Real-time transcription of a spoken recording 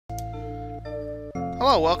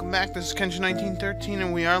Hello, welcome back. This is Kenji1913,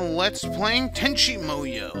 and we are Let's Playing Tenchi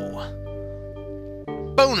Muyo.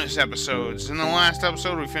 Bonus episodes. In the last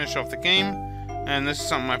episode, we finished off the game, and this is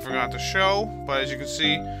something I forgot to show, but as you can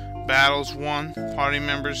see, battles 1, party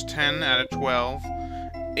members 10 out of 12,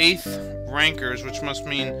 8th rankers, which must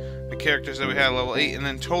mean the characters that we had level 8, and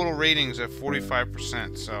then total ratings at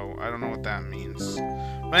 45%, so I don't know what that means.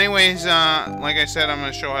 But anyways, like I said, I'm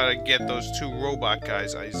going to show how to get those two robot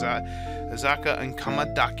guys, Azaka and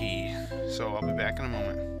Kamidake. So I'll be back in a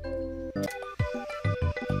moment.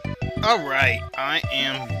 Alright, I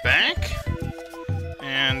am back.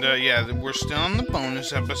 And yeah, we're still in the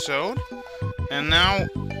bonus episode. And now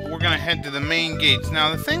we're going to head to the main gates.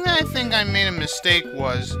 Now the thing that I think I made a mistake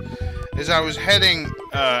is I was heading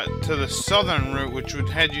to the southern route, which would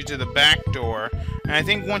head you to the back door. And I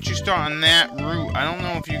think once you start on that route, I don't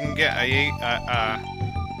know if you can get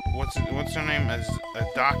what's her name?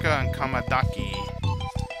 Azaka and Kamidake.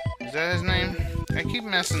 Is that his name? I keep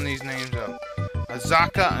messing these names up.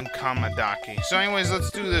 Azaka and Kamidake. So anyways,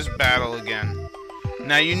 let's do this battle again.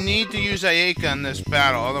 Now you need to use Ayaka in this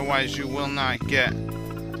battle, otherwise you will not get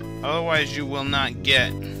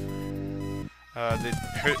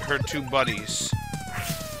her two buddies.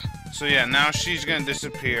 So yeah, now she's gonna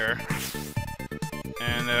disappear.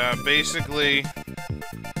 And basically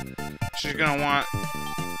she's gonna want...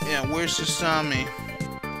 Yeah, where's Sasami?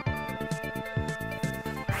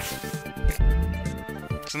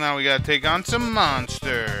 So now we gotta take on some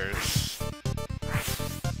monsters.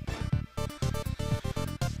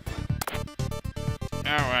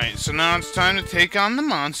 Alright, so now it's time to take on the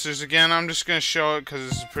monsters again. I'm just gonna show it because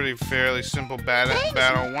it's a pretty fairly simple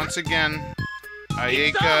battle. Once again,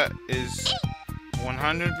 Ayaka is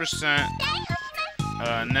 100%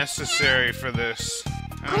 necessary for this.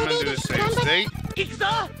 I'm gonna do a save state.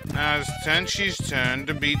 Now it's Tenchi's turn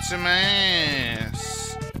to beat some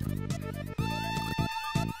ass.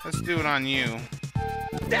 Let's do it on you.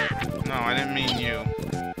 No, I didn't mean you.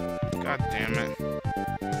 God damn it.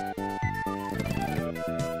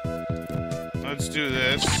 Let's do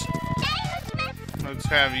this. Let's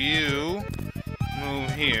have you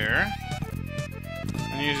move here.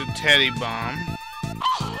 And use a teddy bomb.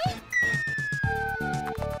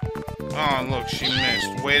 Oh, look, she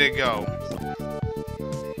missed. Way to go.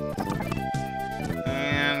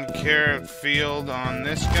 And carrot field on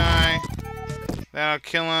this guy. That'll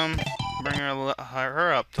kill him. Bring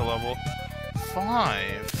her up to level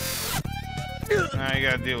 5. Now you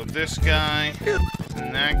gotta deal with this guy,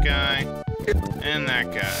 and that guy, and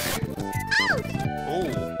that guy.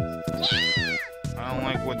 Ooh. I don't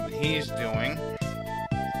like what he's doing.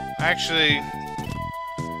 Actually,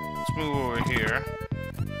 let's move over here.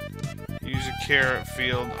 Use a carrot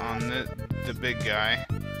field on the big guy.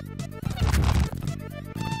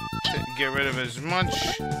 Get rid of as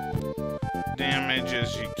much damage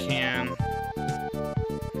as you can.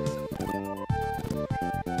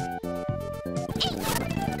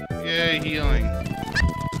 Yay, healing.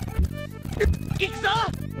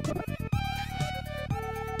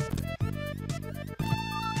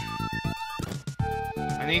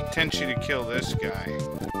 I need Tenchi to kill this guy.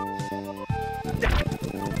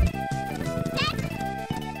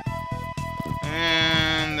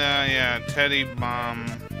 And, yeah, teddy bomb.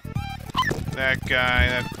 That guy,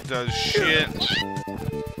 that does shit.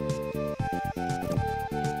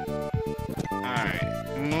 Alright,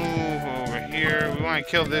 move over here. We want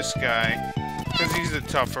to kill this guy, because he's the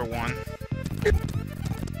tougher one.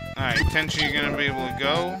 Alright, Tenchi, you're going to be able to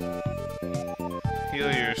go.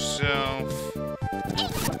 Heal yourself.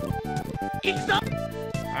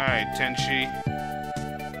 Alright, Tenchi.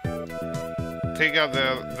 Take out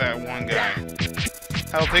that one guy.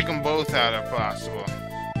 Hell, take them both out if possible.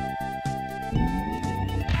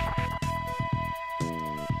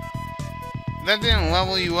 That didn't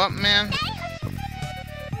level you up, man.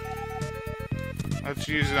 Let's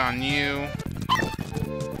use it on you.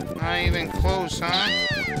 Not even close, huh?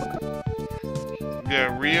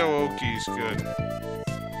 Yeah, Ryo-Ohki's good.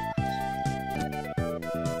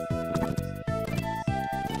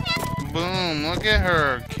 Boom, look at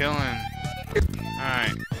her killing.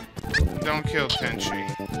 Alright. Don't kill Tenchi.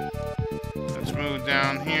 Let's move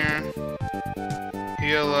down here.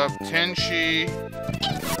 Heal up Tenchi.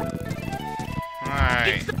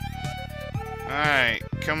 Alright. Alright,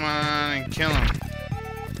 come on and kill him.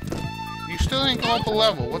 You still didn't go up a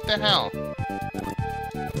level. What the hell?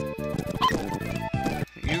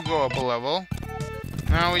 You go up a level.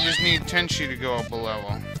 Now we just need Tenchi to go up a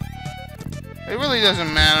level. It really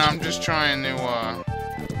doesn't matter. I'm just trying to,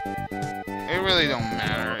 it really don't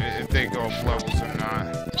matter if they go up levels or not.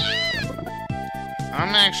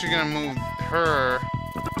 I'm actually gonna move her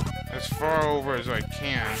as far over as I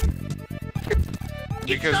can.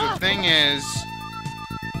 Because the thing is,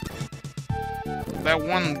 that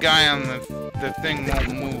one guy on the thing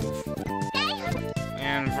won't move.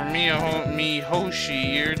 And for me, Hoshi,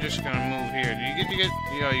 you're just gonna move here. Do you get to get?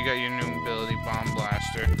 Oh, you got your new ability, Bomb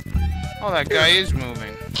Blaster. Oh, that guy is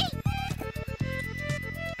moving.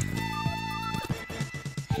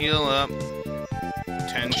 Heal up.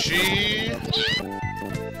 Tenchi.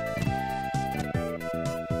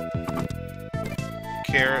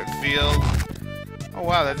 Carrot Field. Oh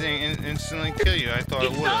wow, that didn't instantly kill you. I thought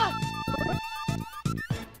it would.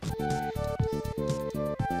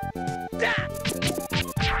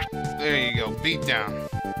 There you go, beat down.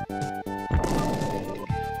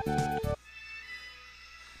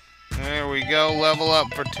 There we go, level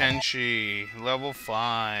up for Tenchi. Level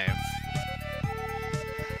 5.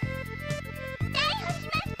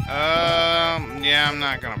 Yeah, I'm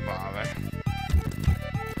not gonna bother.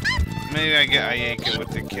 Maybe I get Ayaka with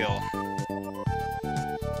the kill.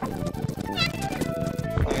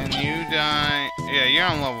 And you die. Yeah, you're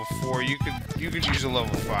on level 4. You could use a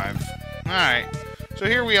level 5. Alright. So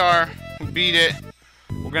here we are. We beat it.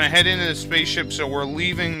 We're gonna head into the spaceship, so we're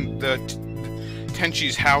leaving the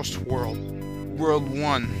Tenchi's house world. World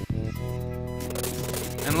 1.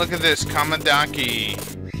 And look at this, Kamidake.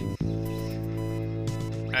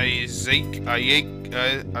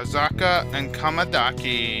 Azaka and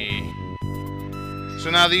Kamidake. So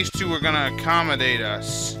now these two are gonna accommodate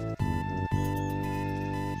us.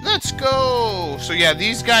 Let's go! So yeah,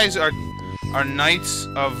 these guys are knights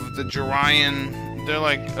of the Jirayan. They're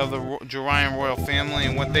like of the Jirayan royal family,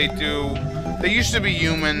 and what they do, they used to be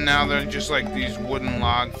human, now they're just like these wooden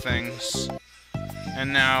log things.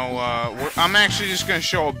 And now, I'm actually just gonna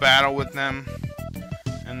show a battle with them,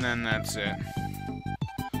 and then that's it.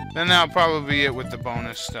 Then that'll probably be it with the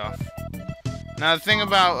bonus stuff. Now the thing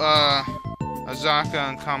about Azaka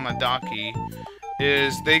and Kamidake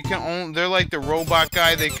is they're like the robot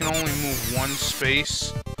guy, they can only move one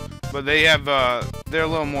space, but they have they're a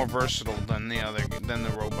little more versatile than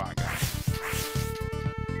the robot guy.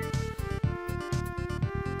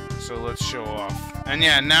 So let's show off. And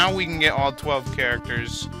yeah, now we can get all 12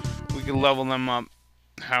 characters. We can level them up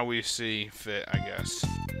how we see fit, I guess.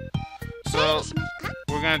 So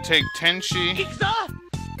we're gonna take Tenchi.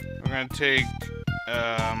 We're gonna take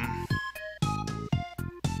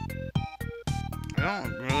I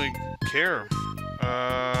don't really care.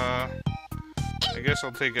 I guess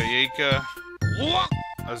I'll take Ayaka,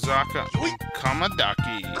 Azaka, and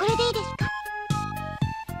Kamidake.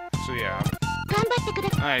 So yeah.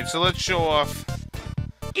 Alright, so let's show off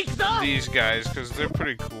these guys, because they're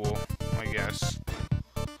pretty cool, I guess.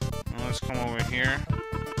 Now let's come over here.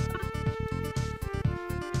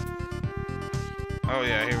 Oh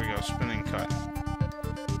yeah, here we go, spinning cut.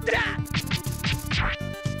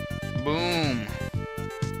 Boom!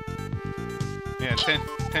 Yeah,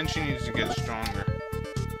 Tenchi needs to get stronger.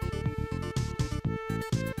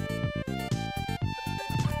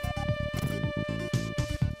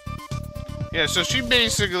 Yeah, so she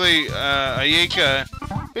basically, Ayaka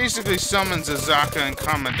basically summons Azaka and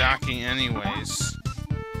Kamidake anyways.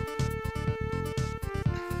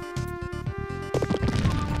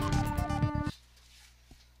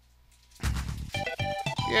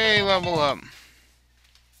 Yay, level up.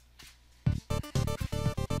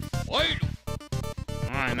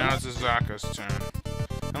 Alright, now it's Azaka's turn.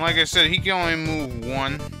 And like I said, he can only move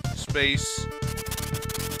one space.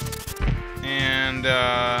 And,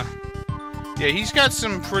 yeah, he's got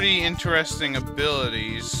some pretty interesting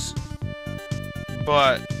abilities.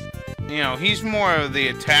 But, you know, he's more of the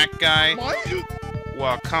attack guy.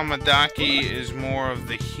 While Kamidake is more of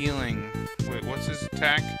the healing. Wait, what's his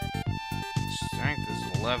attack? Strength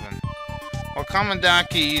is 11. While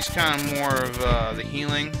Kamidake, he's kind of more of the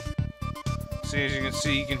healing. See, as you can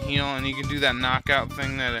see, he can heal, and he can do that knockout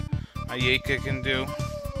thing that Ayaka can do.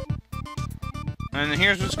 And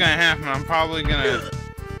here's what's gonna happen. I'm probably gonna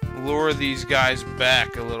lure these guys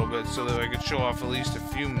back a little bit so that I can show off at least a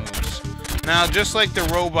few moves. Now, just like the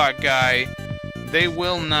robot guy, they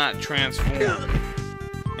will not transform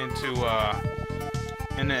into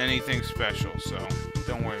anything special, so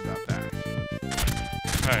don't worry about that.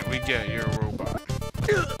 Alright, we get your robot.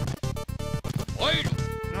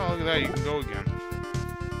 Oh, look at that, you can go again.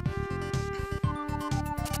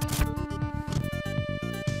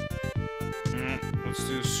 Let's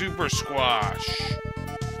do Super Squash.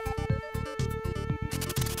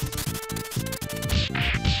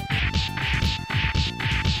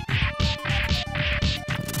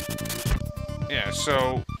 Yeah,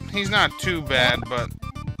 so he's not too bad, but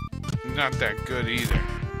he's not that good either.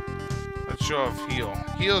 Let's show off heal.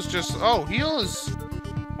 Heal's just... Oh, heal is...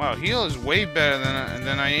 Wow, heal is way better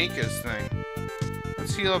than Ayaka's thing.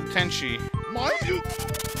 Let's heal up Tenchi.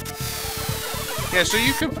 Yeah, so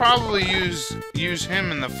you could probably use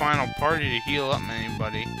him in the final party to heal up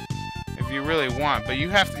anybody if you really want, but you're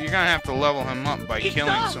gonna have to level him up by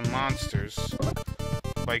killing some monsters.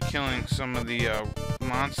 By killing some of the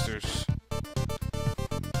monsters.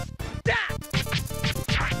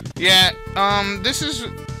 Yeah, this is,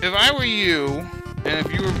 if I were you, and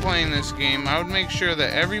if you were playing this game, I would make sure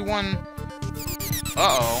that everyone,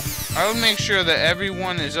 I would make sure that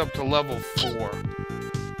everyone is up to level 4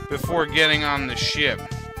 before getting on the ship.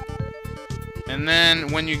 And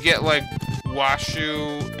then when you get like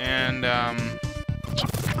Washu and,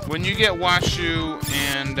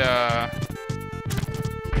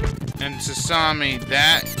 and Sasami,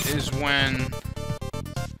 that is when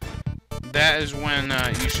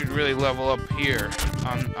you should really level up here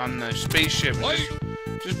on the spaceship.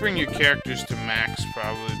 And just bring your characters to max,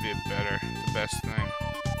 probably be the best thing.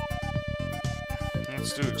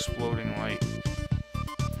 Let's do exploding light.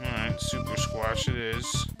 Alright, super squash it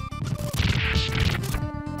is.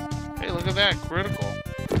 Hey, look at that, critical.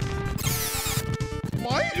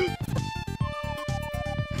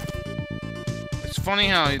 It's funny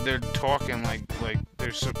how they're talking like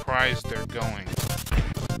they're surprised they're going.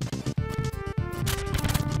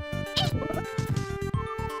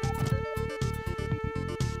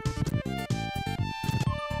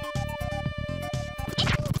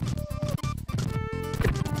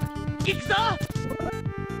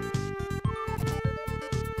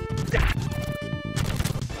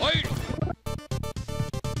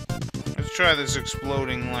 Let's try this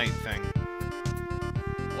exploding light thing.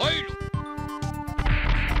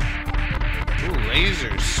 Ooh,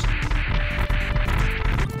 lasers.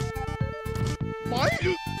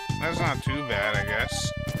 That's not too bad, I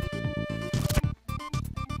guess.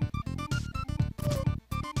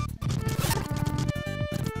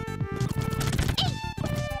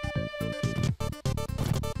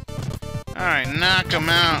 Alright, knock him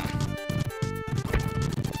out.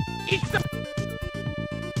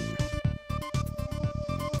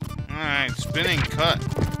 Alright, spinning cut.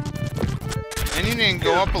 And you didn't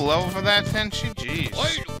go up a level for that, Tenchi? Jeez.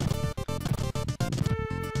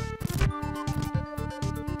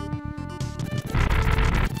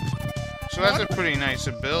 So that's a pretty nice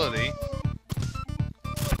ability.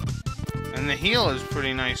 And the heal is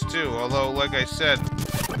pretty nice too, although like I said,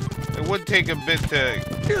 it would take a bit to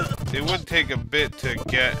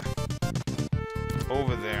get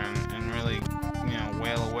over there and really, you know,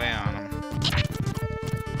 wail away on him.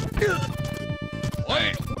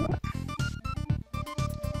 Right.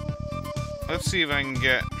 Let's see if I can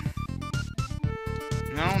get...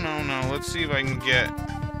 No. Let's see if I can get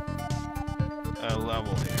a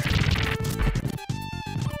level here.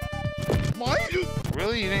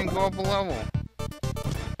 Really? You didn't go up a level?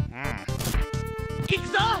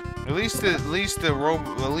 At least they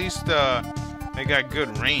got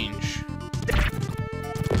good range.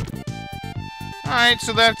 Alright,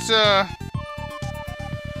 so that's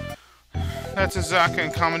Azaka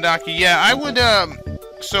and Kamidake. Yeah, I would,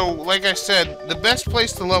 so, like I said, the best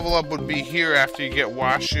place to level up would be here after you get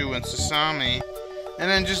Washu and Sasami. And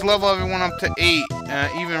then just level everyone up to 8,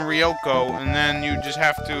 even Ryoko, and then you just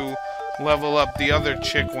have to level up the other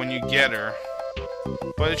chick when you get her.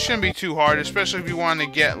 But it shouldn't be too hard, especially if you want to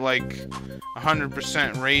get, like,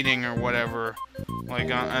 100% rating or whatever,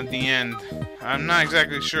 like, at the end. I'm not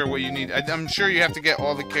exactly sure what you need. I'm sure you have to get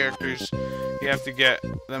all the characters. You have to get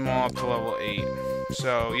them all up to level 8.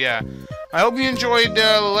 So, yeah. I hope you enjoyed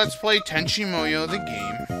Let's Play Tenchi Muyo, the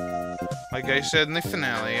game. Like I said in the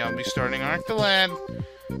finale, I'll be starting Arc the Lad,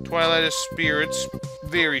 Twilight of Spirits,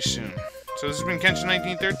 very soon. So this has been Kenshin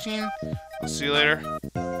 1913. I'll see you later.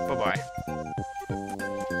 Bye-bye.